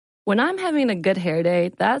When I'm having a good hair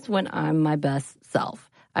day, that's when I'm my best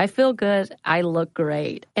self. I feel good, I look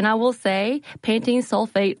great. And I will say, Pantene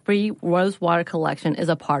Sulfate-Free Rose Water Collection is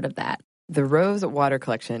a part of that. The Rose Water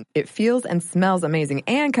Collection. It feels and smells amazing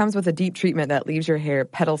and comes with a deep treatment that leaves your hair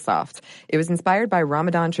petal soft. It was inspired by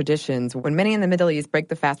Ramadan traditions when many in the Middle East break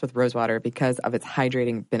the fast with rose water because of its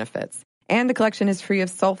hydrating benefits. And the collection is free of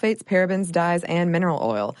sulfates, parabens, dyes, and mineral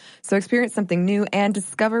oil. So experience something new and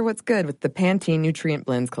discover what's good with the Pantene Nutrient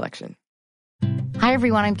Blends collection. Hi,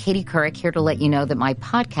 everyone. I'm Katie Couric, here to let you know that my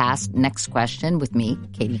podcast, Next Question with me,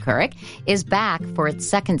 Katie Couric, is back for its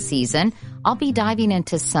second season. I'll be diving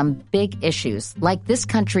into some big issues like this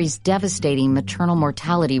country's devastating maternal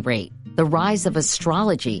mortality rate, the rise of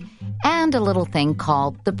astrology, and a little thing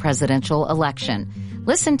called the presidential election.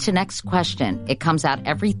 Listen to Next Question. It comes out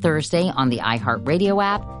every Thursday on the iHeartRadio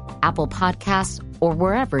app, Apple Podcasts, or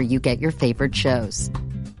wherever you get your favorite shows.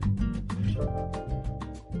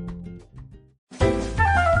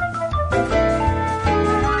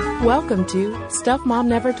 Welcome to Stuff Mom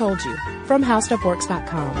Never Told You from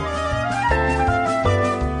HowStuffWorks.com.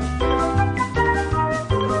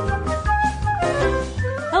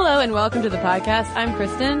 Hello and welcome to the podcast. I'm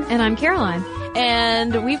Kristen. And I'm Caroline.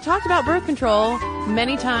 And we've talked about birth control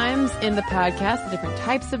many times in the podcast, the different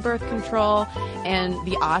types of birth control and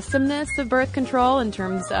the awesomeness of birth control in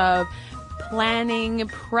terms of planning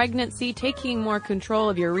pregnancy, taking more control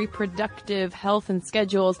of your reproductive health and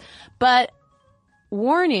schedules. But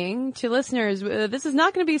warning to listeners, this is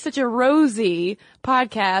not going to be such a rosy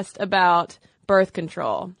podcast about birth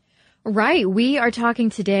control. Right. We are talking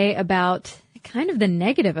today about kind of the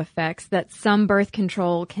negative effects that some birth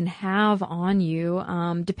control can have on you,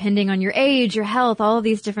 depending on your age, your health, all of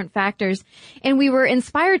these different factors. And we were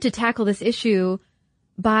inspired to tackle this issue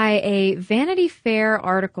by a Vanity Fair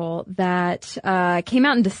article that came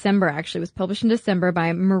out in December, actually. It was published in December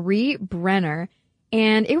by Marie Brenner.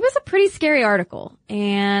 And it was a pretty scary article.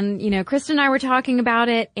 And, you know, Kristen and I were talking about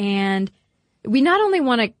it, and we not only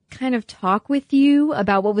want to kind of talk with you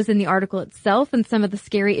about what was in the article itself and some of the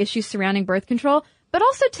scary issues surrounding birth control, but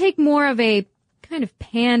also take more of a kind of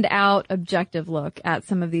panned out objective look at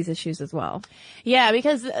some of these issues as well. Yeah,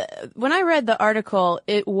 because when I read the article,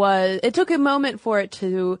 it took a moment for it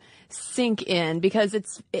to sink in because it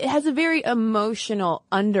has a very emotional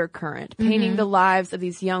undercurrent, painting the lives of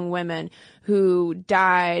these young women who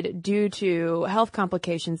died due to health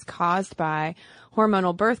complications caused by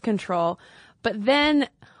hormonal birth control. But then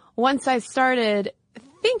once I started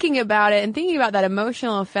thinking about it and thinking about that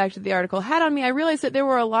emotional effect that the article had on me, I realized that there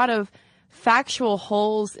were a lot of factual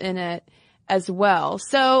holes in it as well.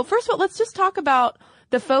 So first of all, let's just talk about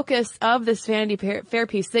the focus of this Vanity Fair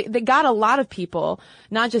piece that got a lot of people,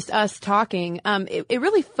 not just us, talking. It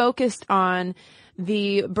really focused on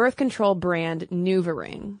the birth control brand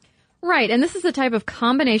NuvaRing. Right, and this is a type of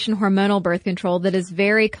combination hormonal birth control that is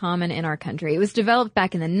very common in our country. It was developed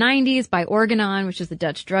back in the 90s by Organon, which is a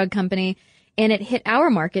Dutch drug company, and it hit our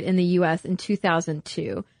market in the U.S. in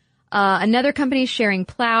 2002. Another company,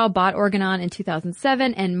 Schering-Plough, bought Organon in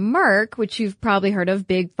 2007, and Merck, which you've probably heard of,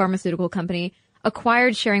 big pharmaceutical company,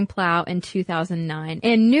 acquired Schering-Plough in 2009.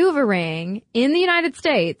 And NuvaRing in the United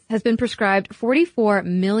States has been prescribed 44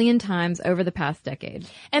 million times over the past decade.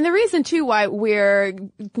 And the reason, too, why we're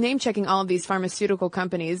name-checking all of these pharmaceutical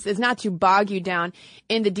companies is not to bog you down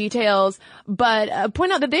in the details, but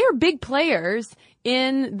point out that they are big players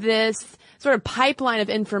in this sort of pipeline of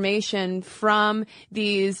information from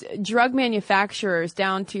these drug manufacturers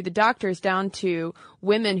down to the doctors, down to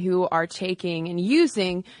women who are taking and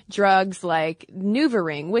using drugs like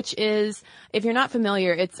NuvaRing, which is, if you're not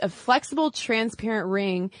familiar, it's a flexible, transparent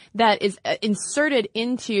ring that is inserted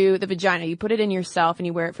into the vagina. You put it in yourself and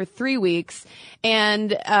you wear it for 3 weeks.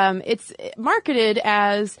 And it's marketed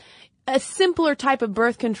as a simpler type of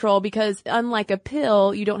birth control because unlike a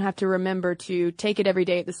pill, you don't have to remember to take it every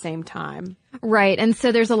day at the same time. Right. And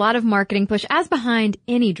so there's a lot of marketing push as behind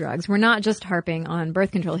any drugs. We're not just harping on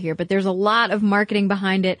birth control here, but there's a lot of marketing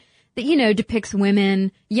behind it that, you know, depicts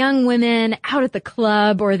women, young women out at the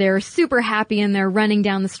club, or they're super happy and they're running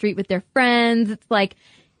down the street with their friends. It's like,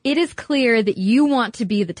 it is clear that you want to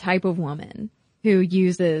be the type of woman who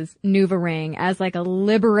uses NuvaRing as like a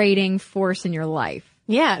liberating force in your life.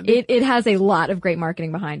 Yeah. It has a lot of great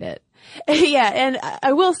marketing behind it. Yeah, and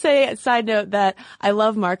I will say, side note, that I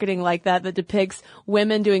love marketing like that depicts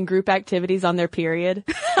women doing group activities on their period.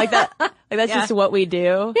 Like that, like that's just what we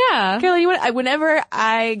do. Yeah. Caroline, whenever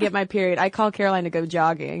I get my period, I call Caroline to go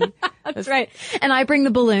jogging. That's right. And I bring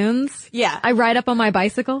the balloons. Yeah. I ride up on my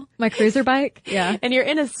bicycle, my cruiser bike. Yeah. And you're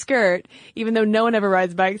in a skirt, even though no one ever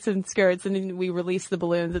rides bikes in skirts. And then we release the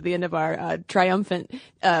balloons at the end of our triumphant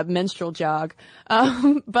menstrual jog.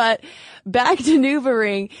 But back to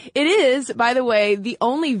NuvaRing. It is, by the way, the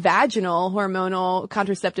only vaginal hormonal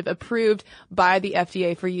contraceptive approved by the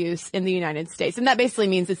FDA for use in the United States. And that basically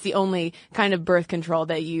means it's the only kind of birth control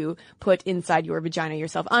that you put inside your vagina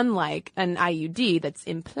yourself, unlike an IUD that's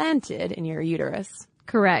implanted in your uterus.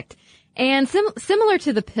 Correct. And similar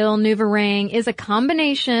to the pill, NuvaRing is a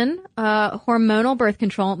combination hormonal birth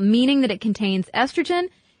control, meaning that it contains estrogen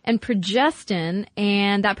and progestin,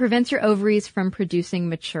 and that prevents your ovaries from producing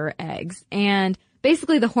mature eggs. And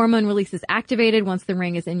basically the hormone release is activated once the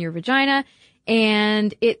ring is in your vagina,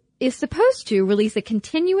 and it is supposed to release a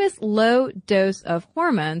continuous low dose of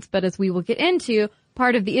hormones. But as we will get into,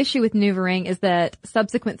 part of the issue with NuvaRing is that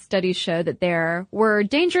subsequent studies show that there were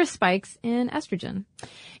dangerous spikes in estrogen.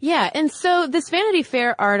 Yeah, and so this Vanity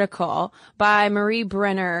Fair article by Marie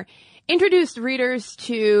Brenner introduced readers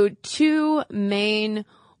to two main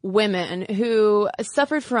women who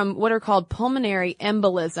suffered from what are called pulmonary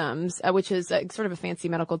embolisms, which is sort of a fancy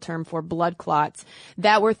medical term for blood clots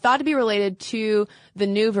that were thought to be related to the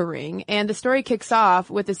NuvaRing. And the story kicks off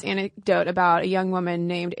with this anecdote about a young woman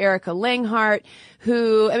named Erica Langhart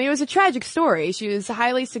who, I mean, it was a tragic story. She was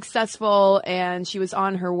highly successful and she was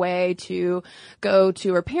on her way to go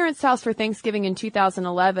to her parents' house for Thanksgiving in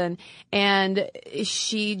 2011, and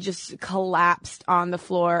she just collapsed on the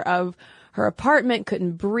floor of her apartment,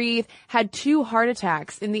 couldn't breathe, had 2 heart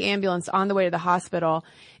attacks in the ambulance on the way to the hospital.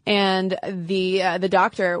 And the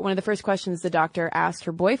doctor, one of the first questions the doctor asked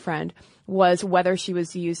her boyfriend was whether she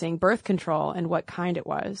was using birth control and what kind it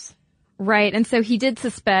was. Right. And so he did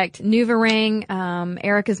suspect NuvaRing.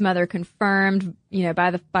 Erica's mother confirmed,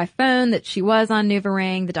 by phone that she was on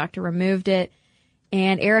NuvaRing. The doctor removed it.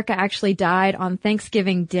 And Erica actually died on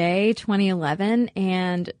Thanksgiving Day, 2011,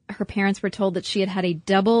 and her parents were told that she had had a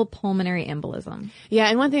double pulmonary embolism. Yeah,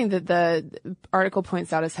 and one thing that the article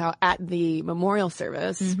points out is how at the memorial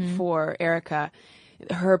service for Erica,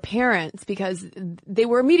 her parents, because they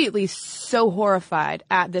were immediately so horrified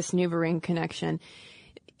at this NuvaRing connection,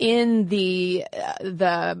 in the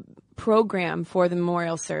program for the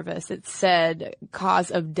memorial service, it said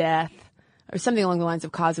cause of death, or something along the lines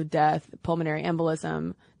of cause of death, pulmonary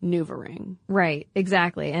embolism, NuvaRing. Right,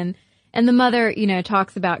 exactly. And the mother,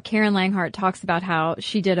 talks about, Karen Langhart talks about how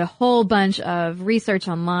she did a whole bunch of research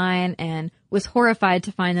online and was horrified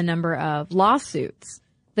to find the number of lawsuits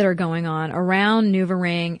that are going on around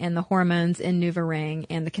NuvaRing and the hormones in NuvaRing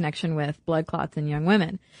and the connection with blood clots in young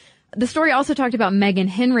women. The story also talked about Megan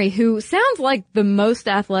Henry, who sounds like the most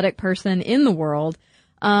athletic person in the world.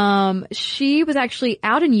 She was actually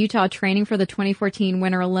out in Utah training for the 2014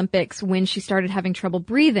 Winter Olympics when she started having trouble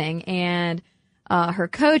breathing, and her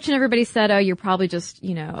coach and everybody said, "Oh, you're probably just,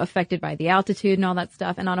 affected by the altitude and all that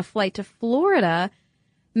stuff." And on a flight to Florida,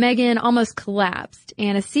 Megan almost collapsed,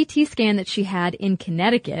 and a CT scan that she had in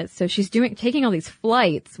Connecticut. So she's taking all these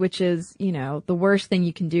flights, which is, the worst thing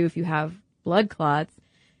you can do if you have blood clots.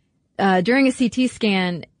 During a CT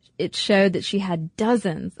scan, it showed that she had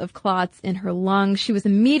dozens of clots in her lungs. She was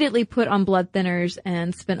immediately put on blood thinners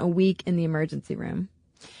and spent a week in the emergency room.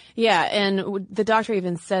 Yeah, and the doctor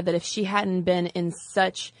even said that if she hadn't been in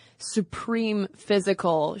such supreme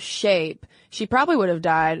physical shape, she probably would have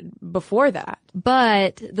died before that.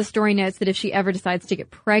 But the story notes that if she ever decides to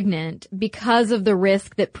get pregnant, because of the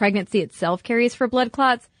risk that pregnancy itself carries for blood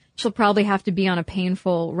clots, she'll probably have to be on a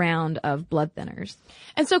painful round of blood thinners.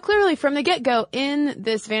 And so clearly from the get-go in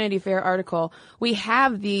this Vanity Fair article, we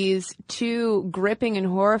have these two gripping and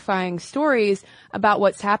horrifying stories about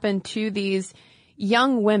what's happened to these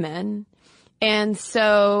young women. And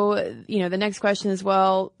so, the next question is,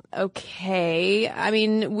 well, okay. I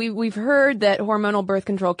mean, we've heard that hormonal birth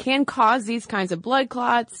control can cause these kinds of blood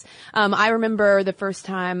clots. I remember the first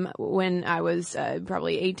time when I was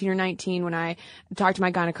probably 18 or 19 when I talked to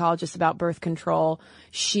my gynecologist about birth control.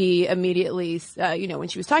 She immediately, when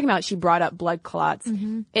she was talking about it, she brought up blood clots.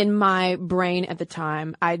 Mm-hmm. In my brain at the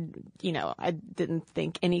time, I didn't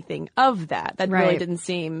think anything of that. That really didn't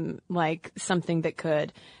seem like something that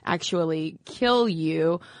could actually kill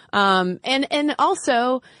you. And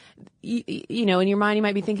also, in your mind, you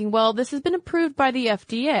might be thinking, well, this has been approved by the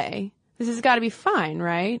FDA. This has got to be fine,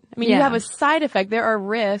 right? I mean, you have a side effect. There are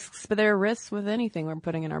risks, but there are risks with anything we're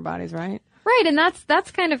putting in our bodies, right? Right, and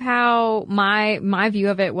that's kind of how my view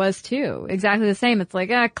of it was too. Exactly the same. It's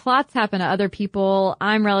like, clots happen to other people.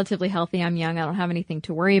 I'm relatively healthy. I'm young. I don't have anything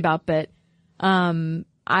to worry about. But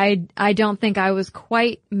I don't think I was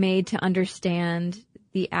quite made to understand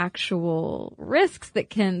the actual risks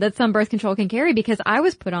that some birth control can carry, because I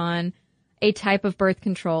was put on a type of birth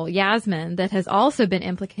control, Yasmin, that has also been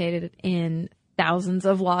implicated in thousands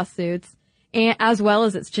of lawsuits, and as well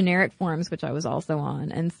as its generic forms, which I was also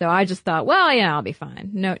on. And so I just thought, well, yeah, I'll be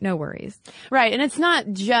fine. No worries. Right. And it's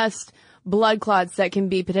not just blood clots that can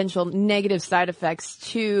be potential negative side effects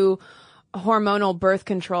to hormonal birth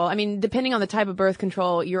control. I mean, depending on the type of birth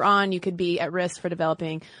control you're on, you could be at risk for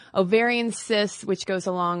developing ovarian cysts, which goes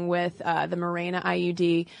along with the Mirena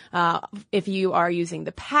IUD. If you are using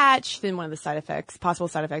the patch, then one of the possible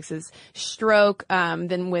side effects is stroke.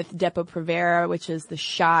 Then with Depo-Provera, which is the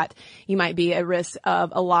shot, you might be at risk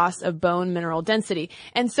of a loss of bone mineral density.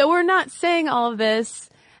 And so we're not saying all of this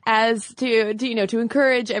as to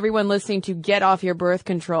encourage everyone listening to get off your birth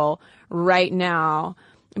control right now,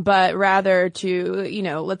 but rather to,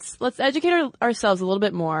 let's educate ourselves a little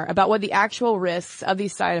bit more about what the actual risks of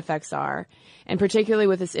these side effects are, and particularly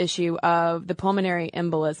with this issue of the pulmonary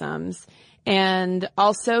embolisms, and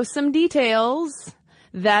also some details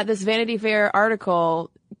that this Vanity Fair article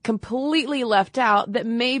completely left out that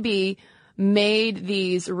maybe made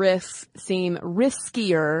these risks seem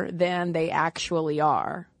riskier than they actually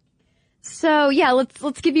are. So yeah,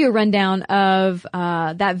 let's give you a rundown of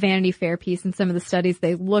that Vanity Fair piece and some of the studies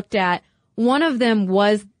they looked at. One of them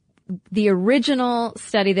was the original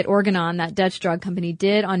study that Organon, that Dutch drug company,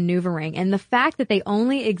 did on NuvaRing, and the fact that they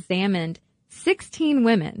only examined 16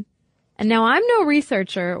 women. And now I'm no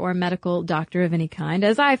researcher or medical doctor of any kind,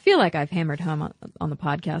 as I feel like I've hammered home on the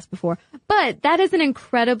podcast before, but that is an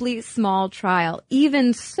incredibly small trial.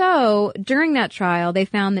 Even so, during that trial, they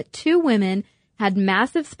found that 2 women had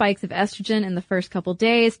massive spikes of estrogen in the first couple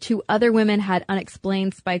days. 2 other women had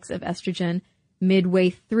unexplained spikes of estrogen midway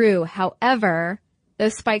through. However,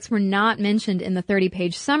 those spikes were not mentioned in the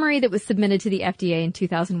 30-page summary that was submitted to the FDA in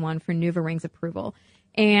 2001 for NuvaRing's approval.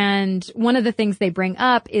 And one of the things they bring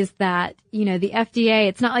up is that, the FDA,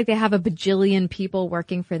 it's not like they have a bajillion people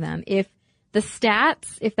working for them. If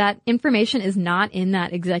that information is not in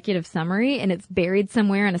that executive summary and it's buried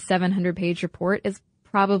somewhere in a 700-page report, it's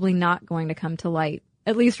probably not going to come to light,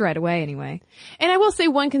 at least right away anyway. And I will say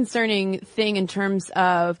one concerning thing in terms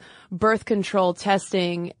of birth control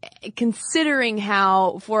testing, considering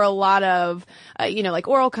how for a lot of, like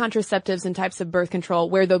oral contraceptives and types of birth control,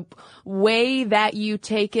 where the way that you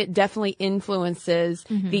take it definitely influences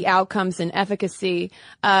the outcomes and efficacy.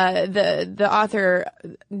 The author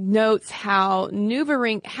notes how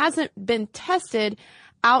NuvaRing hasn't been tested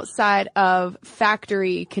outside of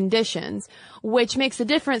factory conditions, which makes a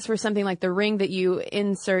difference for something like the ring that you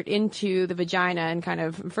insert into the vagina and kind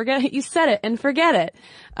of forget it. You set it and forget it.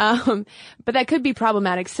 But that could be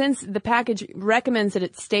problematic since the package recommends that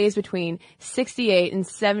it stays between 68 and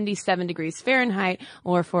 77 degrees Fahrenheit,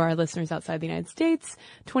 or for our listeners outside the United States,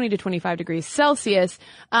 20 to 25 degrees Celsius.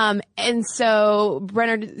 And so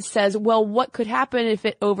Brenner says, well, what could happen if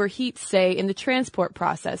it overheats, say, in the transport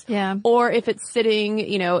process? Yeah. Or if it's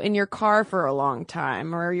sitting, in your car for a long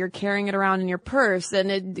time, or you're carrying it around in your purse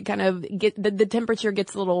and it kind of the temperature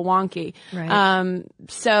gets a little wonky. Right.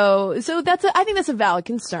 So I think that's a valid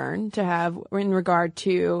concern to have in regard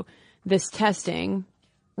to this testing.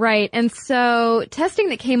 Right. And so testing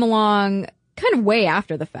that came along kind of way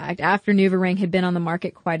after the fact, after NuvaRing had been on the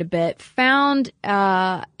market quite a bit, found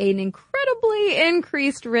an incredibly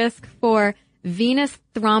increased risk for venous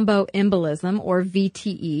thromboembolism, or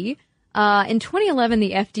VTE. In 2011,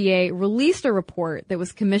 the FDA released a report that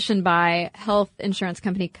was commissioned by health insurance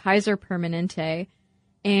company Kaiser Permanente.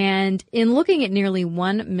 And in looking at nearly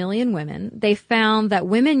 1 million women, they found that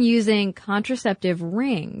women using contraceptive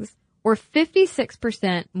rings were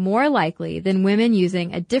 56% more likely than women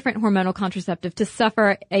using a different hormonal contraceptive to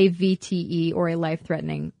suffer a VTE, or a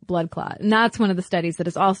life-threatening blood clot. And that's one of the studies that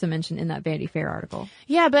is also mentioned in that Vanity Fair article.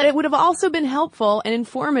 Yeah, but it would have also been helpful and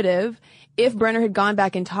informative if Brenner had gone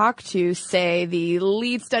back and talked to, say, the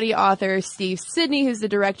lead study author, Steve Sidney, who's the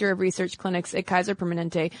director of research clinics at Kaiser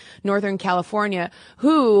Permanente, Northern California,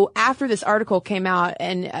 who, after this article came out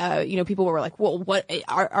and, people were like, well, what,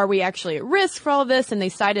 are we actually at risk for all of this? And they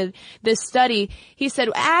cited this study. He said,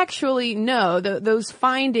 actually, no, those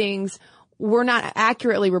findings were not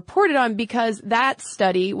accurately reported on because that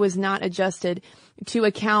study was not adjusted to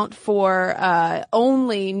account for,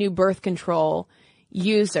 only new birth control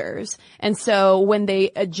users. And so when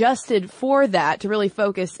they adjusted for that to really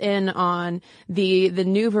focus in on the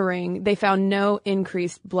NuvaRing, they found no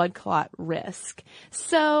increased blood clot risk.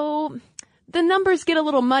 So the numbers get a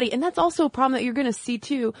little muddy. And that's also a problem that you're going to see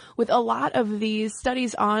too with a lot of these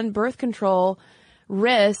studies on birth control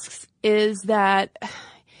risks, is that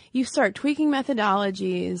you start tweaking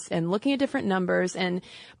methodologies and looking at different numbers and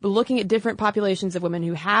looking at different populations of women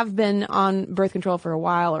who have been on birth control for a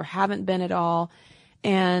while or haven't been at all.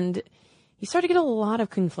 And you start to get a lot of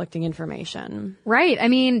conflicting information. Right. I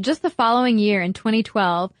mean, just the following year in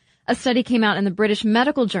 2012, a study came out in the British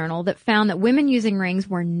Medical Journal that found that women using rings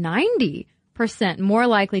were 90% more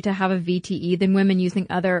likely to have a VTE than women using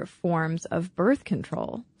other forms of birth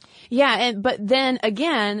control. Yeah, but then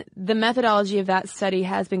again, the methodology of that study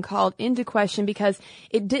has been called into question because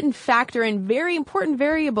it didn't factor in very important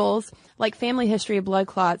variables like family history of blood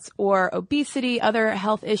clots or obesity, other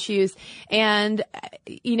health issues. And,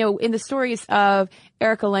 you know, in the stories of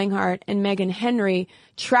Erica Langhart and Megan Henry,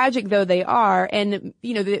 tragic though they are, and,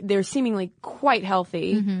 you know, they're seemingly quite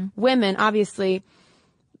healthy women, obviously.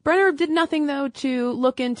 Brenner did nothing, though, to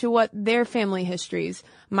look into what their family histories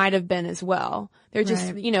might have been as well. They're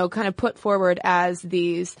just, you know, kind of put forward as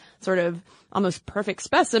these sort of almost perfect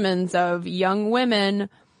specimens of young women.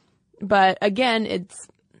 But again,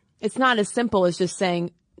 it's not as simple as just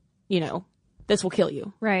saying, you know, this will kill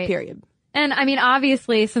you. Right. Period. And I mean,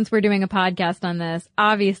 obviously, since we're doing a podcast on this,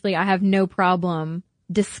 obviously I have no problem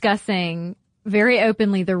discussing very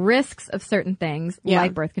openly the risks of certain things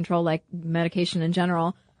like birth control, like medication in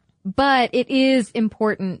general. But it is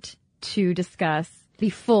important to discuss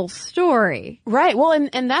the full story. Right. Well,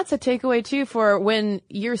 and that's a takeaway too for when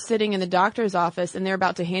you're sitting in the doctor's office and they're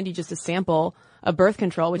about to hand you just a sample of birth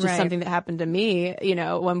control, which is something that happened to me, you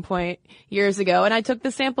know, at one point years ago. And I took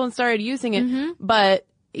the sample and started using it. But,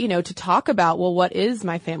 you know, to talk about, well, what is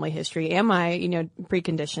my family history? Am I, you know,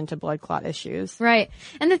 preconditioned to blood clot issues? Right.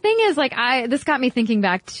 And the thing is, like, this got me thinking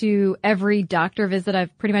back to every doctor visit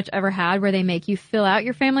I've pretty much ever had where they make you fill out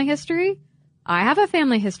your family history. I have a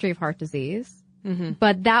family history of heart disease,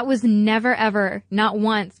 but that was never, ever, not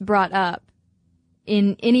once brought up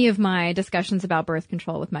in any of my discussions about birth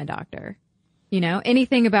control with my doctor. You know,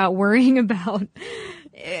 anything about worrying about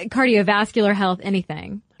cardiovascular health,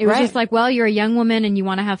 anything. It was just like, well, you're a young woman and you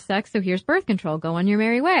want to have sex, so here's birth control. Go on your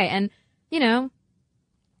merry way. And, you know,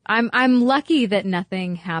 I'm lucky that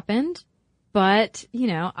nothing happened, but, you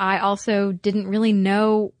know, I also didn't really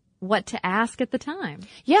know what to ask at the time.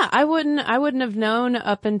 Yeah, I wouldn't have known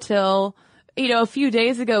up until, you know, a few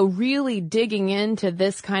days ago, really digging into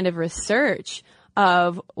this kind of research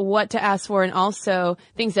of what to ask for and also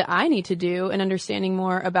things that I need to do and understanding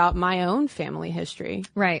more about my own family history.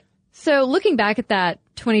 Right. So looking back at that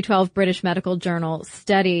 2012 British Medical Journal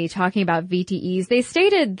study talking about VTEs, they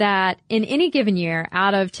stated that in any given year,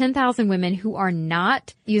 out of 10,000 women who are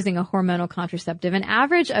not using a hormonal contraceptive, an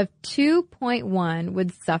average of 2.1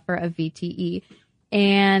 would suffer a VTE.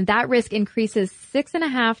 And that risk increases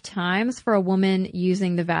 6.5 times for a woman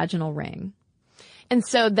using the vaginal ring. And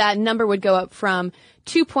so that number would go up from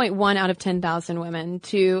 2.1 out of 10,000 women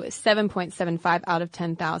to 7.75 out of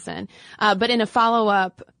 10,000. But in a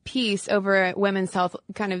follow-up piece over at Women's Health,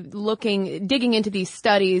 kind of digging into these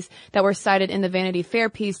studies that were cited in the Vanity Fair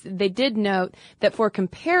piece, they did note that for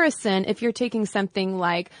comparison, if you're taking something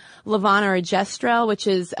like levonorgestrel, which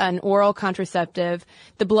is an oral contraceptive,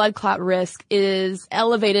 the blood clot risk is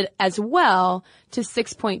elevated as well to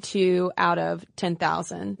 6.2 out of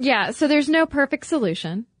 10,000. Yeah, so there's no perfect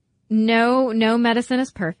solution. No medicine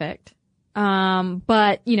is perfect.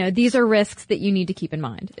 But, you know, these are risks that you need to keep in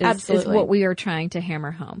mind. Is what we are trying to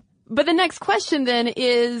hammer home. But the next question then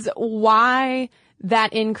is why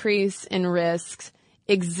that increase in risks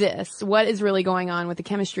exists. What is really going on with the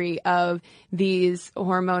chemistry of these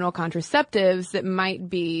hormonal contraceptives that might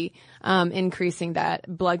be increasing that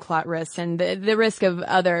blood clot risk and the risk of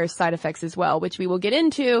other side effects as well, which we will get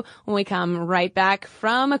into when we come right back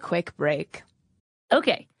from a quick break.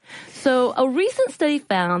 Okay. So a recent study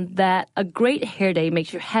found that a great hair day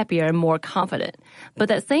makes you happier and more confident. But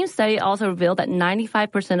that same study also revealed that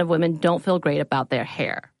 95% of women don't feel great about their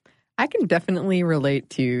hair. I can definitely relate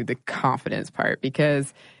to the confidence part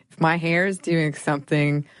because if my hair is doing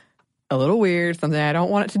something a little weird, something I don't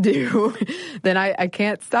want it to do, then I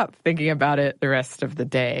can't stop thinking about it the rest of the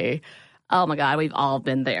day. Oh my God, we've all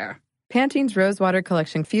been there. Pantene's Rosewater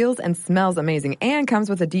collection feels and smells amazing and comes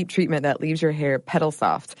with a deep treatment that leaves your hair petal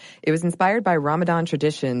soft. It was inspired by Ramadan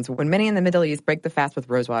traditions when many in the Middle East break the fast with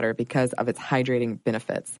rosewater because of its hydrating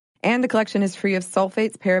benefits. And the collection is free of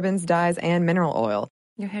sulfates, parabens, dyes, and mineral oil.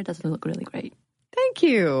 Your hair does look really great. Thank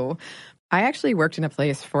you. I actually worked in a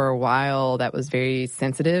place for a while that was very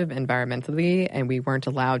sensitive environmentally, and we weren't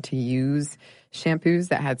allowed to use shampoos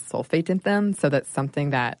that had sulfate in them, so that's something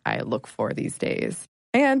that I look for these days.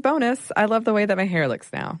 And bonus, I love the way that my hair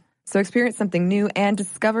looks now. So experience something new and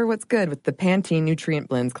discover what's good with the Pantene Nutrient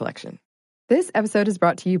Blends collection. This episode is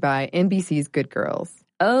brought to you by NBC's Good Girls.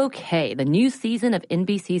 Okay, the new season of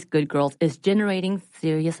NBC's Good Girls is generating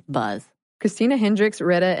serious buzz. Christina Hendricks,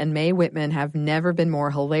 Retta, and Mae Whitman have never been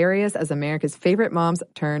more hilarious as America's favorite moms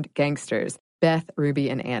turned gangsters, Beth,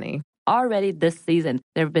 Ruby, and Annie. Already this season,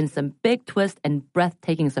 there have been some big twists and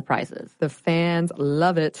breathtaking surprises. The fans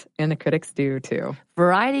love it, and the critics do too.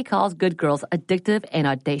 Variety calls Good Girls addictive and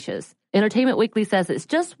audacious. Entertainment Weekly says it's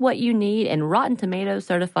just what you need, and Rotten Tomatoes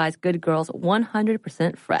certifies Good Girls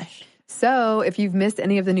 100% fresh. So, if you've missed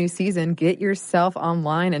any of the new season, get yourself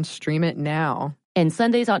online and stream it now. And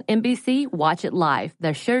Sundays on NBC, watch it live.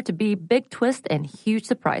 There's sure to be big twists and huge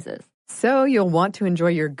surprises. So you'll want to enjoy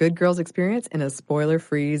your Good Girls experience in a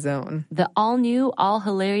spoiler-free zone. The all-new,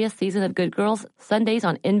 all-hilarious season of Good Girls, Sundays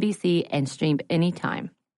on NBC and streamed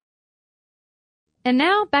anytime. And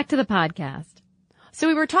now, back to the podcast. So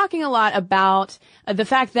we were talking a lot about the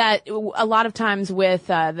fact that a lot of times with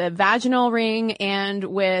the vaginal ring and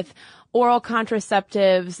with oral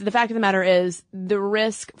contraceptives, the fact of the matter is the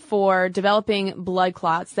risk for developing blood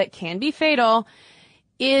clots that can be fatal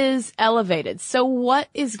is elevated. So what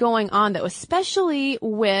is going on though, especially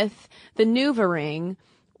with the NuvaRing?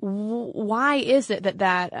 Why is it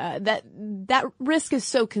that risk is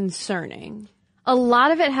so concerning? A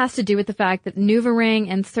lot of it has to do with the fact that NuvaRing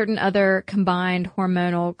and certain other combined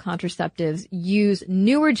hormonal contraceptives use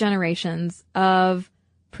newer generations of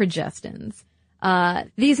progestins.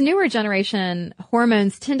 These newer generation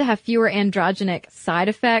hormones tend to have fewer androgenic side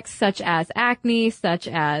effects, such as acne, such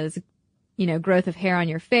as, growth of hair on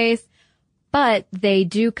your face, but they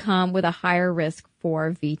do come with a higher risk for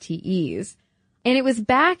VTEs. And it was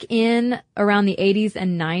back in around the 80s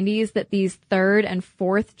and 90s that these third and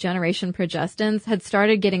fourth generation progestins had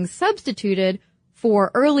started getting substituted for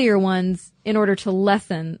earlier ones in order to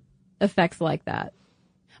lessen effects like that.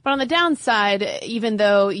 But on the downside, even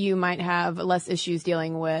though you might have less issues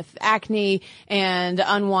dealing with acne and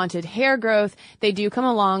unwanted hair growth, they do come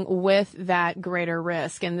along with that greater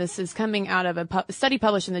risk. And this is coming out of a study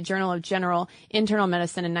published in the Journal of General Internal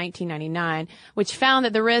Medicine in 1999, which found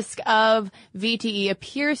that the risk of VTE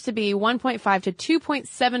appears to be 1.5 to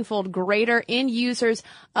 2.7-fold greater in users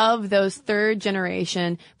of those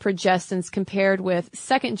third-generation progestins compared with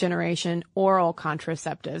second-generation oral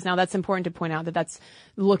contraceptives. Now, that's important to point out that that's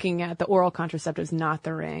looking at the oral contraceptives, not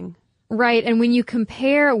the ring. Right. And when you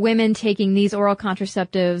compare women taking these oral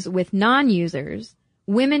contraceptives with non-users,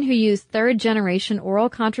 women who use third generation oral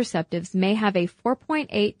contraceptives may have a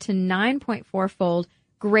 4.8 to 9.4-fold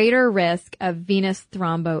greater risk of venous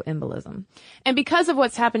thromboembolism. And because of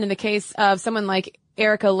what's happened in the case of someone like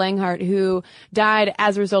Erica Langhart, who died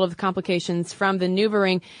as a result of the complications from the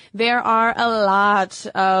NuvaRing, there are a lot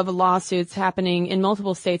of lawsuits happening in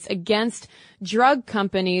multiple states against drug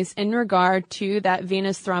companies in regard to that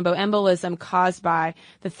venous thromboembolism caused by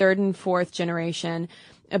the third and fourth generation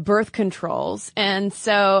birth controls. And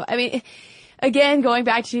so, again, going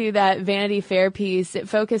back to that Vanity Fair piece, it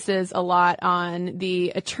focuses a lot on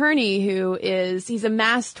the attorney he's a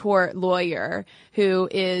mass tort lawyer who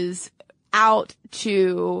is out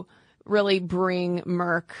to really bring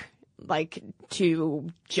Merck to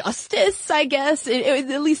justice, I guess.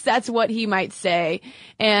 At least that's what he might say.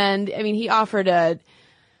 And he offered a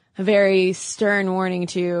very stern warning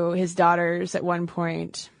to his daughters at one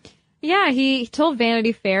point. Yeah, he told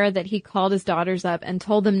Vanity Fair that he called his daughters up and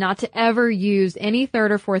told them not to ever use any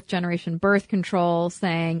third or fourth generation birth control,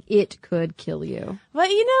 saying it could kill you. But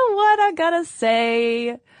you know what I gotta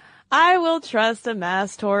say? I will trust a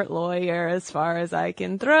mass tort lawyer as far as I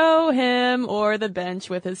can throw him or the bench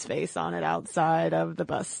with his face on it outside of the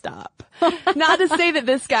bus stop. Not to say that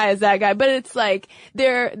this guy is that guy, but it's like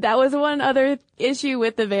that was one other issue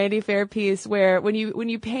with the Vanity Fair piece where when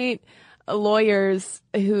you paint lawyers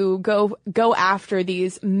who go after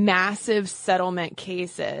these massive settlement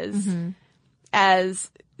cases as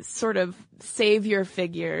sort of savior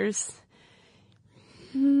figures.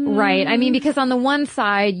 Right. Because on the one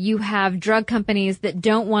side, you have drug companies that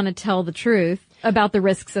don't want to tell the truth about the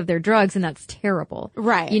risks of their drugs, and that's terrible.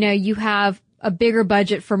 Right. You have a bigger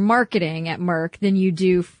budget for marketing at Merck than you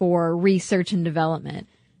do for research and development.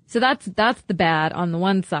 So that's the bad on the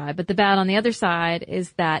one side. But the bad on the other side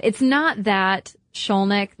is that it's not that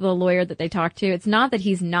Sholnick, the lawyer that they talked to, it's not that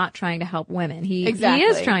he's not trying to help women. He is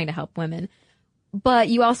trying to help women. But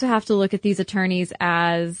you also have to look at these attorneys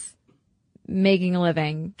as making a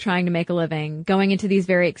living, trying to make a living, going into these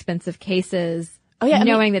very expensive cases,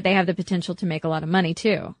 knowing that they have the potential to make a lot of money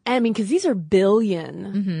too. Because these are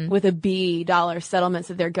billion with a B dollar settlements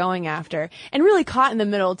that they're going after. And really caught in the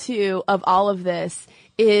middle too of all of this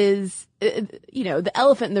is, the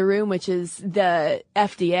elephant in the room, which is the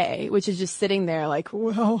FDA, which is just sitting there like,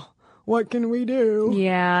 well, what can we do?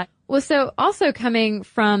 Yeah. Well, so also coming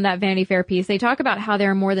from that Vanity Fair piece, they talk about how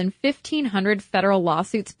there are more than 1,500 federal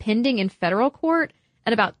lawsuits pending in federal court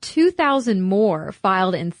and about 2,000 more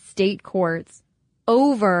filed in state courts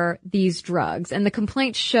over these drugs. And the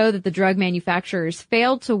complaints show that the drug manufacturers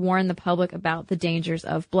failed to warn the public about the dangers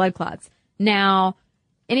of blood clots. Now,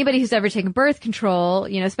 anybody who's ever taken birth control,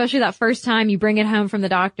 you know, especially that first time you bring it home from the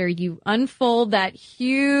doctor, you unfold that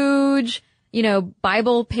huge, you know,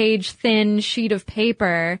 Bible page thin sheet of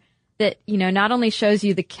paper that, you know, not only shows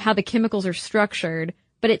you how the chemicals are structured,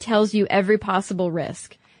 but it tells you every possible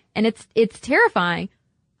risk. And it's terrifying,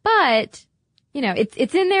 but you know,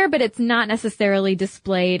 it's in there, but it's not necessarily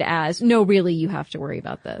displayed as, no, really, you have to worry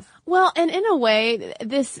about this. Well, and in a way,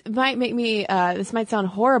 this might make me, this might sound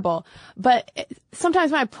horrible, but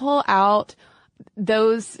sometimes when I pull out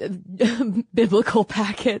those biblical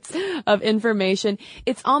packets of information,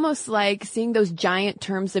 it's almost like seeing those giant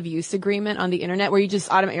terms of use agreement on the internet where you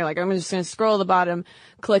just you're like, I'm just going to scroll to the bottom,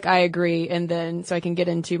 click I agree, and then so I can get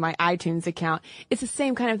into my iTunes account. It's the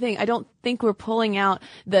same kind of thing. I don't think we're pulling out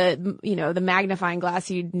the magnifying glass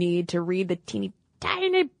you need to read the teeny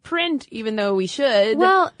tiny print, even though we should.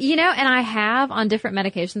 Well, you know, and I have on different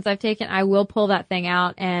medications I've taken, I will pull that thing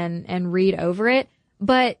out and read over it,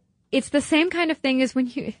 but it's the same kind of thing as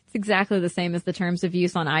it's exactly the same as the terms of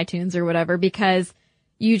use on iTunes or whatever, because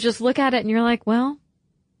you just look at it and you're like, well,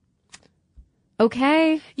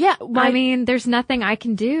 okay. Yeah. I mean, there's nothing I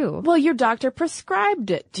can do. Well, your doctor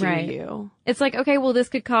prescribed it to right. you. It's like, okay, well, this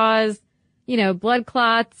could cause, you know, blood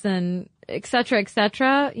clots and et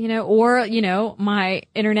cetera, you know, or, you know, my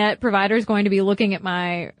internet provider is going to be looking at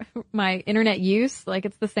my internet use. Like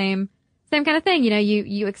it's the same kind of thing. You know,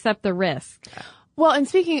 you accept the risk. Well, and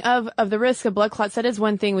speaking of the risk of blood clots, that is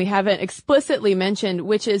one thing we haven't explicitly mentioned,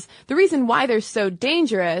 which is the reason why they're so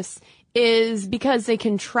dangerous is because they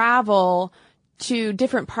can travel to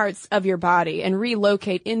different parts of your body and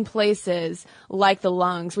relocate in places like the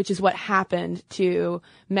lungs, which is what happened to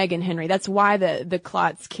Meghan Henry. That's why the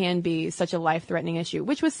clots can be such a life-threatening issue,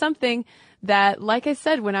 which was something that, like I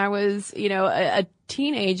said, when I was, you know, a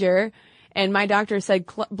teenager and my doctor said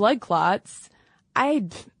blood clots, I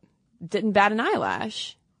didn't bat an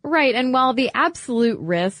eyelash. Right. And while the absolute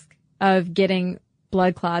risk of getting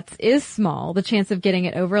blood clots is small, the chance of getting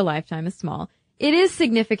it over a lifetime is small, it is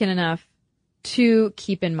significant enough to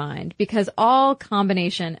keep in mind because all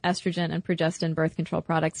combination estrogen and progestin birth control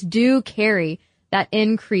products do carry that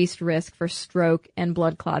increased risk for stroke and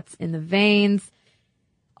blood clots in the veins,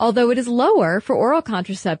 although it is lower for oral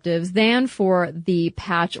contraceptives than for the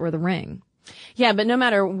patch or the ring. Yeah, but no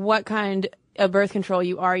matter what kind of birth control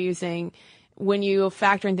you are using, when you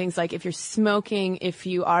factor in things like if you're smoking, if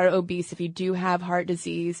you are obese, if you do have heart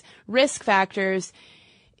disease, risk factors,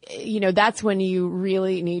 you know, that's when you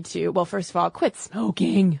really need to, well, first of all, quit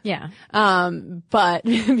smoking. Yeah. But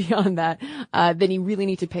beyond that, then you really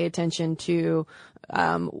need to pay attention to,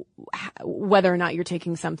 whether or not you're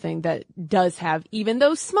taking something that does have, even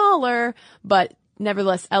though smaller, but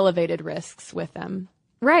nevertheless elevated risks with them.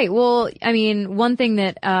 Right. Well, I mean, one thing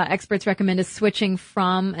that experts recommend is switching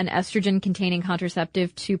from an estrogen-containing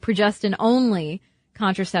contraceptive to progestin-only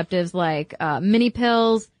contraceptives like mini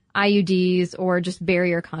pills, IUDs, or just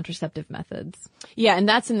barrier contraceptive methods. Yeah, and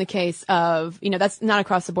that's in the case of, you know, that's not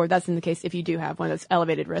across the board. That's in the case if you do have one of those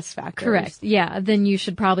elevated risk factors. Correct. Yeah, then you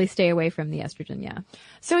should probably stay away from the estrogen, yeah.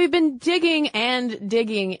 So we've been digging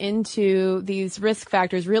into these risk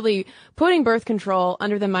factors, really putting birth control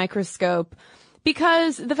under the microscope.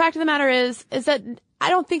 Because the fact of the matter is that I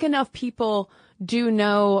don't think enough people do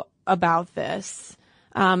know about this.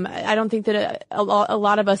 I don't think that a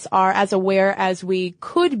lot of us are as aware as we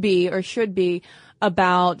could be or should be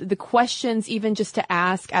about the questions even just to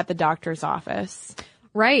ask at the doctor's office.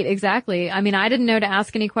 Right, exactly. I mean, I didn't know to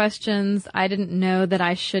ask any questions. I didn't know that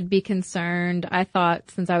I should be concerned. I thought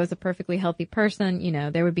since I was a perfectly healthy person, you know,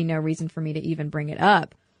 there would be no reason for me to even bring it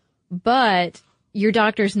up. But your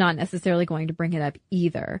doctor's not necessarily going to bring it up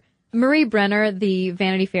either. Marie Brenner, the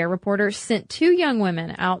Vanity Fair reporter, sent 2 young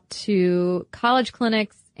women out to college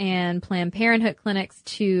clinics and Planned Parenthood clinics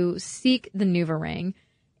to seek the NuvaRing.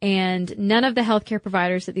 And none of the healthcare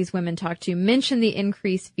providers that these women talked to mentioned the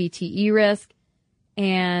increased VTE risk.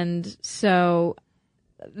 And so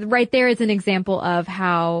right there is an example of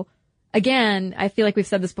how, again, I feel like we've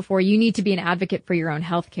said this before, you need to be an advocate for your own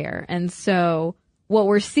healthcare. And so what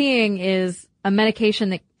we're seeing is a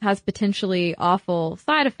medication that has potentially awful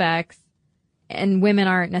side effects, and women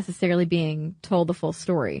aren't necessarily being told the full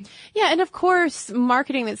story. Yeah, and of course,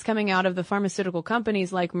 marketing that's coming out of the pharmaceutical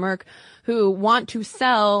companies like Merck who want to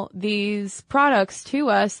sell these products to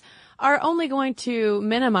us are only going to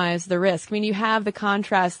minimize the risk. I mean, you have the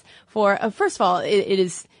contrast for, first of all, it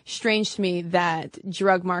is strange to me that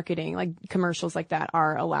drug marketing, like commercials like that,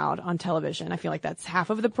 are allowed on television. I feel like that's half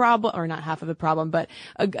of the problem, or not half of the problem, but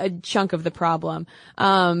a chunk of the problem.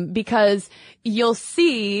 Because you'll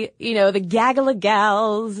see, the gaggle of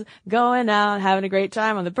gals going out, having a great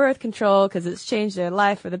time on the birth control because it's changed their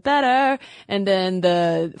life for the better. And then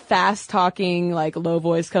the fast talking, like low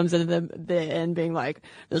voice comes into the end being like,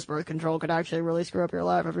 this birth control could actually really screw up your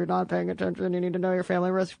life if you're not paying attention. You need to know your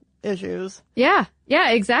family risk issues. Yeah,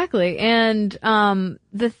 exactly. And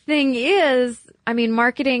the thing is, I mean,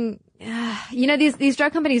 marketing, these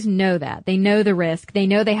drug companies know that. They know the risk. They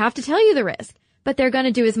know they have to tell you the risk, but they're going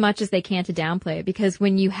to do as much as they can to downplay it, because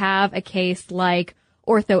when you have a case like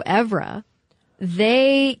Ortho Evra,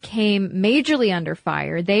 they came majorly under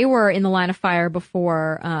fire. They were in the line of fire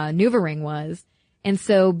before NuvaRing was. And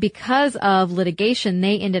so because of litigation,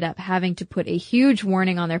 they ended up having to put a huge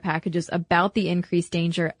warning on their packages about the increased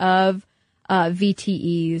danger of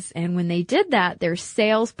VTEs. And when they did that, their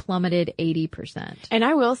sales plummeted 80%. And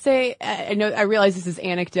I will say, I realize this is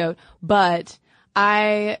anecdote, but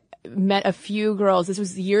I met a few girls, this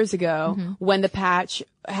was years ago, when the patch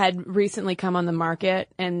had recently come on the market,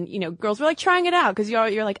 and, girls were like trying it out, because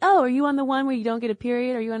you're like, oh, are you on the one where you don't get a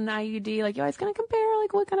period? Are you on an IUD? Like, you're always going to compare,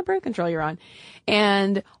 like, what kind of birth control you're on.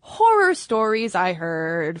 And horror stories I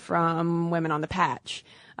heard from women on the patch.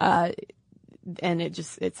 And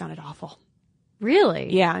it sounded awful.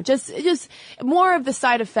 Really? Yeah. Just more of the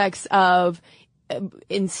side effects of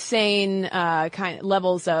insane kind of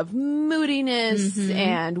levels of moodiness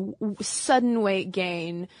and sudden weight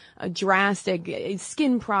gain, drastic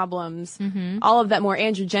skin problems, all of that more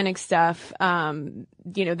androgenic stuff,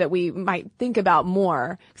 that we might think about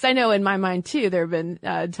more. Because I know in my mind too, there have been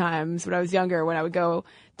times when I was younger when I would go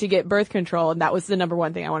to get birth control, and that was the number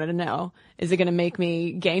one thing I wanted to know: is it going to make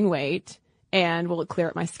me gain weight, and will it clear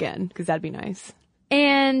up my skin? Because that'd be nice.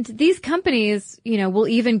 And these companies, will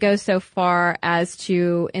even go so far as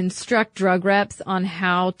to instruct drug reps on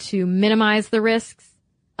how to minimize the risks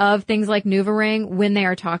of things like NuvaRing when they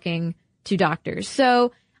are talking to doctors.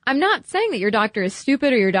 So I'm not saying that your doctor is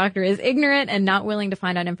stupid or your doctor is ignorant and not willing to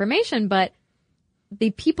find out information, but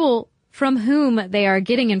the people from whom they are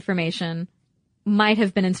getting information might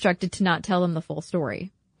have been instructed to not tell them the full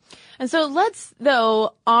story. And so let's,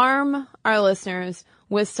 though, arm our listeners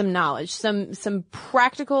with some knowledge, some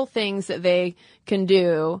practical things that they can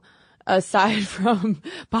do aside from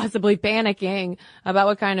possibly panicking about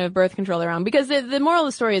what kind of birth control they're on. Because the moral of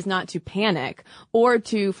the story is not to panic or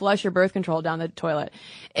to flush your birth control down the toilet.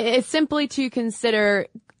 It's simply to consider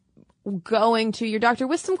going to your doctor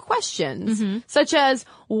with some questions, such as,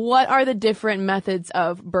 what are the different methods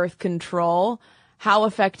of birth control? How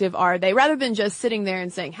effective are they? Rather than just sitting there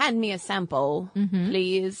and saying, hand me a sample,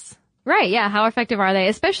 please. Right, yeah. How effective are they?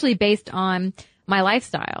 Especially based on my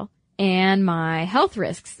lifestyle and my health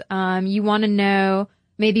risks. You want to know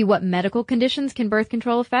maybe what medical conditions can birth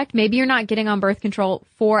control affect. Maybe you're not getting on birth control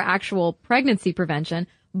for actual pregnancy prevention,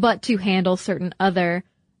 but to handle certain other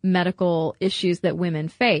medical issues that women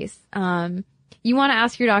face. You want to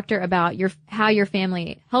ask your doctor about how your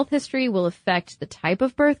family health history will affect the type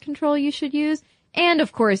of birth control you should use. And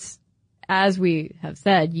of course, as we have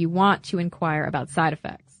said, you want to inquire about side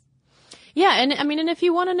effects. Yeah, and if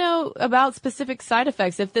you want to know about specific side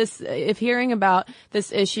effects, if hearing about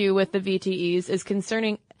this issue with the VTEs is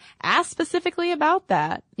concerning, ask specifically about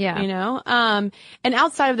that. Yeah. And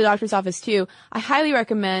outside of the doctor's office too, I highly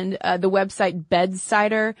recommend the website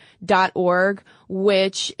bedsider.org,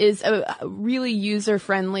 which is a really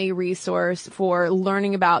user-friendly resource for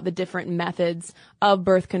learning about the different methods of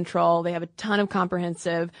birth control. They have a ton of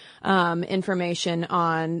comprehensive information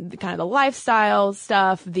on kind of the lifestyle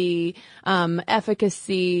stuff, the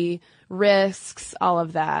efficacy, risks, all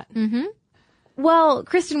of that. Well,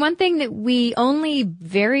 Kristen, one thing that we only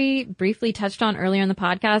very briefly touched on earlier in the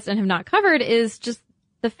podcast and have not covered is just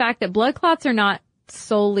the fact that blood clots are not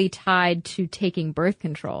solely tied to taking birth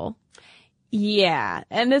control. Yeah,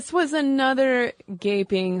 and this was another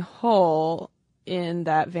gaping hole in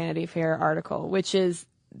that Vanity Fair article, which is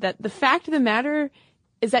that the fact of the matter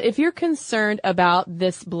is that if you're concerned about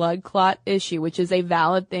this blood clot issue, which is a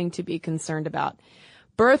valid thing to be concerned about,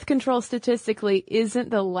 birth control statistically isn't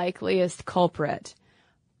the likeliest culprit.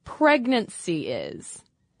 Pregnancy is.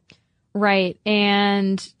 Right.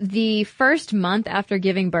 And the first month after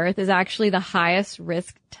giving birth is actually the highest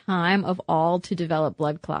risk time of all to develop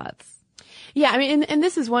blood clots. Yeah, and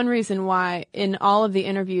this is one reason why in all of the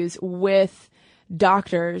interviews with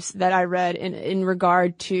doctors that I read in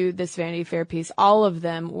regard to this Vanity Fair piece, all of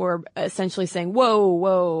them were essentially saying,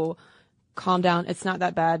 whoa, calm down. It's not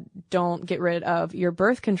that bad. Don't get rid of your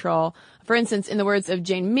birth control. For instance, in the words of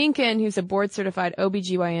Jane Minkin, who's a board-certified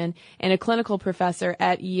OBGYN and a clinical professor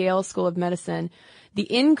at Yale School of Medicine, the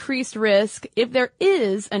increased risk, if there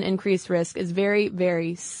is an increased risk, is very,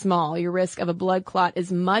 very small. Your risk of a blood clot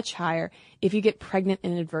is much higher if you get pregnant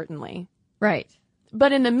inadvertently. Right.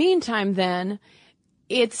 But in the meantime, then,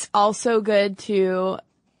 it's also good to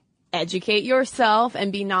educate yourself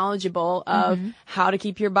and be knowledgeable of how to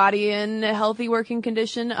keep your body in a healthy working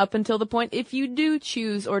condition up until the point if you do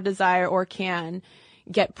choose or desire or can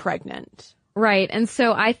get pregnant. Right. And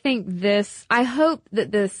so I hope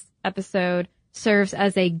that this episode serves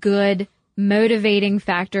as a good motivating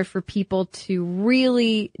factor for people to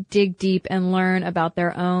really dig deep and learn about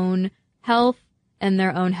their own health and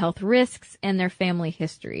their own health risks and their family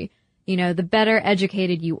history. You know, the better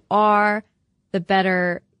educated you are, the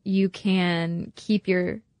better you can keep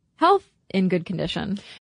your health in good condition.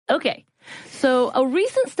 Okay. So a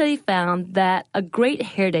recent study found that a great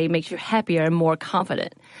hair day makes you happier and more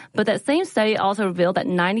confident. But that same study also revealed that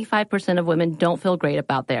 95% of women don't feel great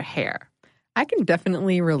about their hair. I can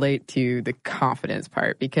definitely relate to the confidence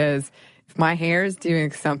part, because if my hair is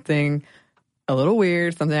doing something a little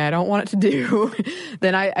weird, something I don't want it to do,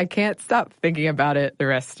 then I can't stop thinking about it the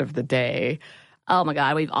rest of the day. Oh my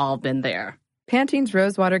God, we've all been there. Pantene's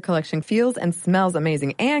Rosewater collection feels and smells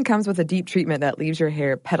amazing and comes with a deep treatment that leaves your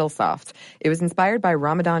hair petal soft. It was inspired by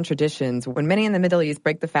Ramadan traditions when many in the Middle East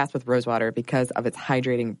break the fast with rosewater because of its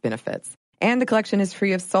hydrating benefits. And the collection is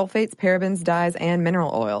free of sulfates, parabens, dyes, and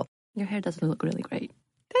mineral oil. Your hair does look really great.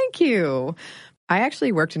 Thank you. I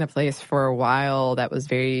actually worked in a place for a while that was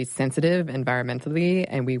very sensitive environmentally,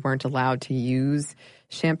 and we weren't allowed to use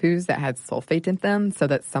shampoos that had sulfate in them, so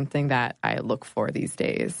that's something that I look for these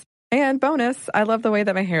days. And bonus, I love the way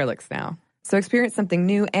that my hair looks now. So experience something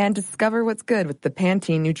new and discover what's good with the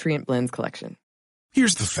Pantene Nutrient Blends collection.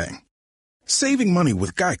 Here's the thing. Saving money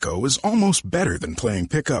with Geico is almost better than playing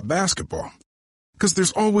pickup basketball. Because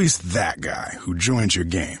there's always that guy who joins your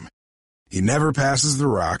game. He never passes the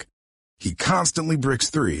rock, he constantly bricks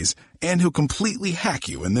threes, and he'll completely hack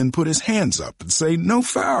you and then put his hands up and say, "No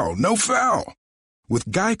foul, no foul." With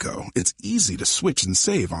Geico, it's easy to switch and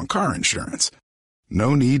save on car insurance.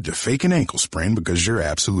 No need to fake an ankle sprain because you're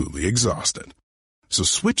absolutely exhausted. So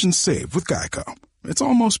switch and save with Geico. It's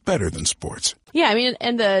almost better than sports. Yeah, I mean,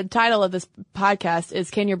 and the title of this podcast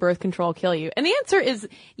is Can Your Birth Control Kill You? And the answer is,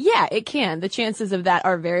 yeah, it can. The chances of that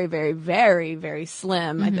are very, very, very, very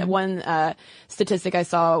slim. One statistic I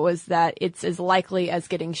saw was that it's as likely as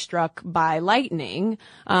getting struck by lightning.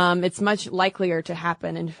 It's much likelier to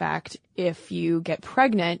happen, in fact, if you get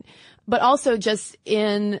pregnant. But also just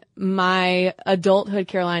in my adulthood,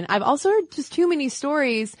 Caroline, I've also heard just too many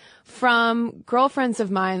stories from girlfriends of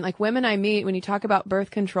mine, like women I meet when you talk about birth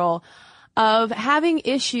control, of having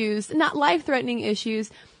issues, not life-threatening issues,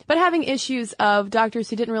 but having issues of doctors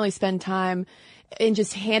who didn't really spend time and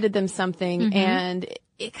just handed them something and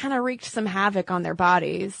it kind of wreaked some havoc on their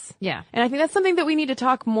bodies. Yeah. And I think that's something that we need to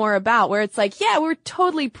talk more about, where it's like, yeah, we're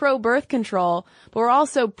totally pro birth control, but we're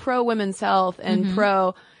also pro women's health and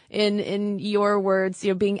pro, in your words,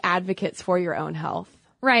 you know, being advocates for your own health.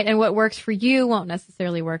 Right. And what works for you won't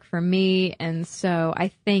necessarily work for me. And so I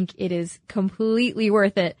think it is completely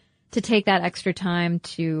worth it to take that extra time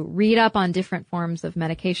to read up on different forms of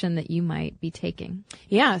medication that you might be taking.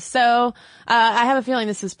 Yeah. So, I have a feeling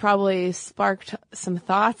this has probably sparked some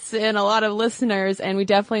thoughts in a lot of listeners, and we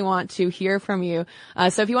definitely want to hear from you.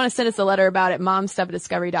 So if you want to send us a letter about it,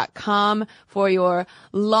 momstuff@discovery.com for your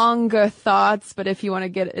longer thoughts. But if you want to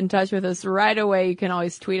get in touch with us right away, you can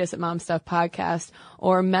always tweet us at momstuffpodcast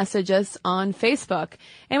or message us on Facebook.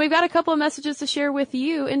 And we've got a couple of messages to share with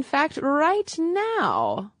you, in fact, right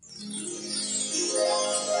now.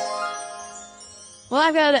 Well,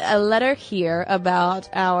 I've got a letter here about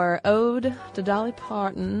our ode to Dolly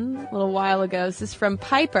Parton a little while ago. This is from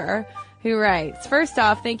Piper, who writes, "First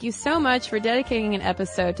off, thank you so much for dedicating an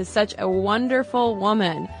episode to such a wonderful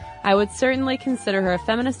woman. I would certainly consider her a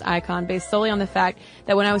feminist icon based solely on the fact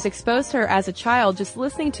that when I was exposed to her as a child, just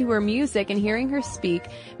listening to her music and hearing her speak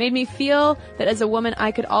made me feel that as a woman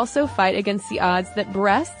I could also fight against the odds that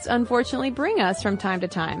breasts unfortunately bring us from time to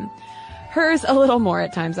time. Hers a little more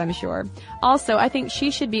at times, I'm sure. Also, I think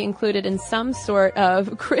she should be included in some sort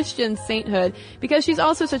of Christian sainthood because she's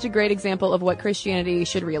also such a great example of what Christianity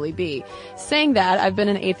should really be. Saying that, I've been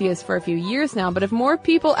an atheist for a few years now, but if more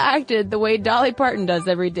people acted the way Dolly Parton does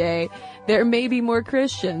every day, there may be more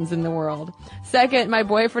Christians in the world. Second, my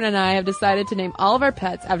boyfriend and I have decided to name all of our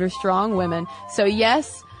pets after strong women. So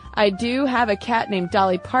yes, I do have a cat named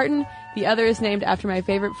Dolly Parton. The other is named after my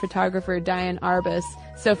favorite photographer, Diane Arbus.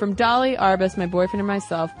 So from Dolly, Arbus, my boyfriend, and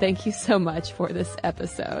myself, thank you so much for this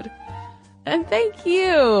episode. And thank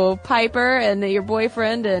you, Piper, and your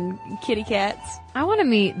boyfriend, and kitty cats. I want to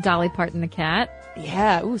meet Dolly Parton the cat.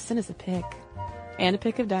 Yeah, ooh, send us a pic. And a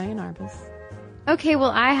pic of Diane Arbus. Okay, well,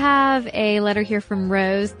 I have a letter here from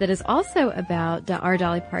Rose that is also about our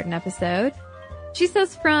Dolly Parton episode. She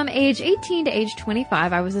says, from age 18 to age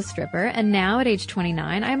 25, I was a stripper, and now at age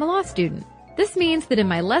 29, I am a law student. This means that in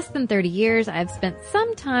my less than 30 years, I have spent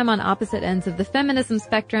some time on opposite ends of the feminism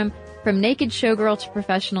spectrum, from naked showgirl to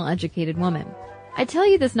professional educated woman. I tell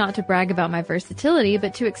you this not to brag about my versatility,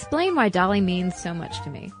 but to explain why Dolly means so much to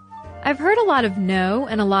me. I've heard a lot of no,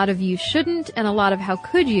 and a lot of you shouldn't, and a lot of how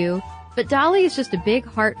could you, but Dolly is just a big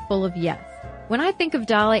heart full of yes. When I think of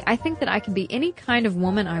Dolly, I think that I can be any kind of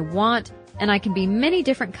woman I want, and I can be many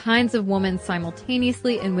different kinds of women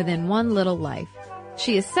simultaneously and within one little life.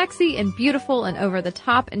 She is sexy and beautiful and over the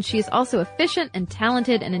top, and she is also efficient and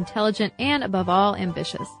talented and intelligent and, above all,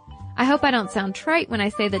 ambitious. I hope I don't sound trite when I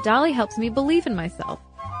say that Dolly helps me believe in myself.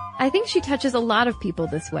 I think she touches a lot of people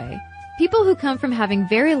this way. People who come from having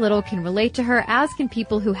very little can relate to her, as can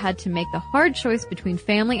people who had to make the hard choice between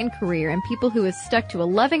family and career, and people who have stuck to a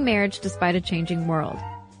loving marriage despite a changing world.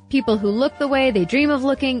 People who look the way they dream of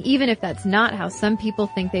looking, even if that's not how some people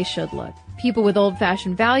think they should look. People with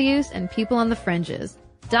old-fashioned values, and people on the fringes.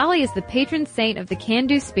 Dolly is the patron saint of the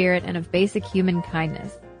can-do spirit and of basic human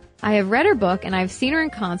kindness. I have read her book, and I've seen her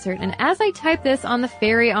in concert, and as I type this on the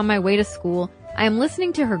ferry on my way to school, I am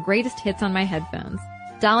listening to her greatest hits on my headphones.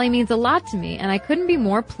 Dolly means a lot to me, and I couldn't be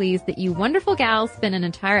more pleased that you wonderful gals spent an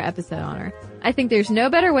entire episode on her. I think there's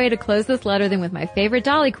no better way to close this letter than with my favorite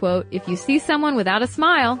Dolly quote, if you see someone without a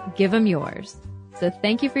smile, give them yours. So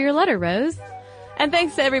thank you for your letter, Rose. And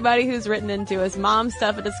thanks to everybody who's written into us.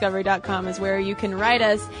 Momstuff@discovery.com is where you can write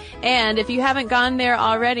us. And if you haven't gone there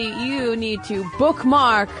already, you need to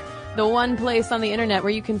bookmark the one place on the internet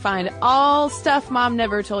where you can find all Stuff Mom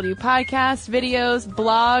Never Told You podcasts, videos,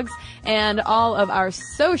 blogs, and all of our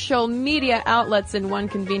social media outlets in one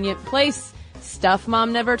convenient place.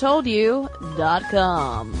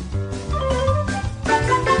 StuffMomNeverToldYou.com.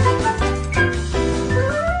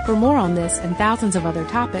 For more on this and thousands of other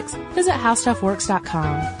topics, visit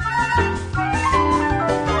HowStuffWorks.com.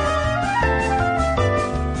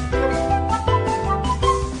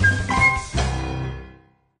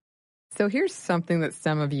 So here's something that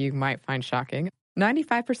some of you might find shocking.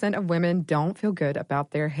 95% of women don't feel good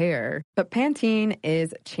about their hair. But Pantene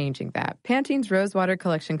is changing that. Pantene's Rosewater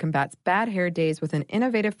collection combats bad hair days with an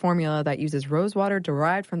innovative formula that uses rosewater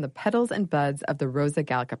derived from the petals and buds of the Rosa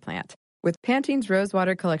gallica plant. With Pantene's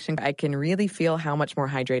Rosewater collection, I can really feel how much more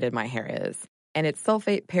hydrated my hair is. And it's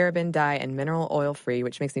sulfate, paraben, dye, and mineral oil free,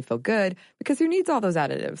 which makes me feel good because who needs all those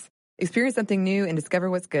additives? Experience something new and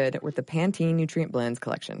discover what's good with the Pantene Nutrient Blends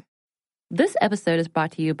collection. This episode is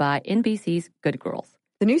brought to you by NBC's Good Girls.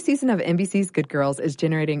 The new season of NBC's Good Girls is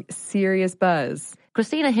generating serious buzz.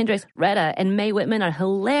 Christina Hendricks, Retta, and Mae Whitman are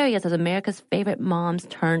hilarious as America's favorite moms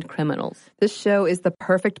turned criminals. This show is the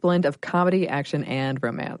perfect blend of comedy, action, and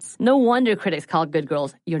romance. No wonder critics call Good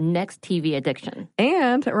Girls your next TV addiction.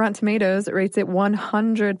 And Rotten Tomatoes rates it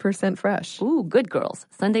 100% fresh. Ooh, Good Girls,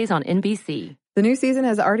 Sundays on NBC. The new season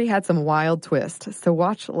has already had some wild twists, so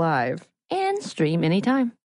watch live. And stream anytime.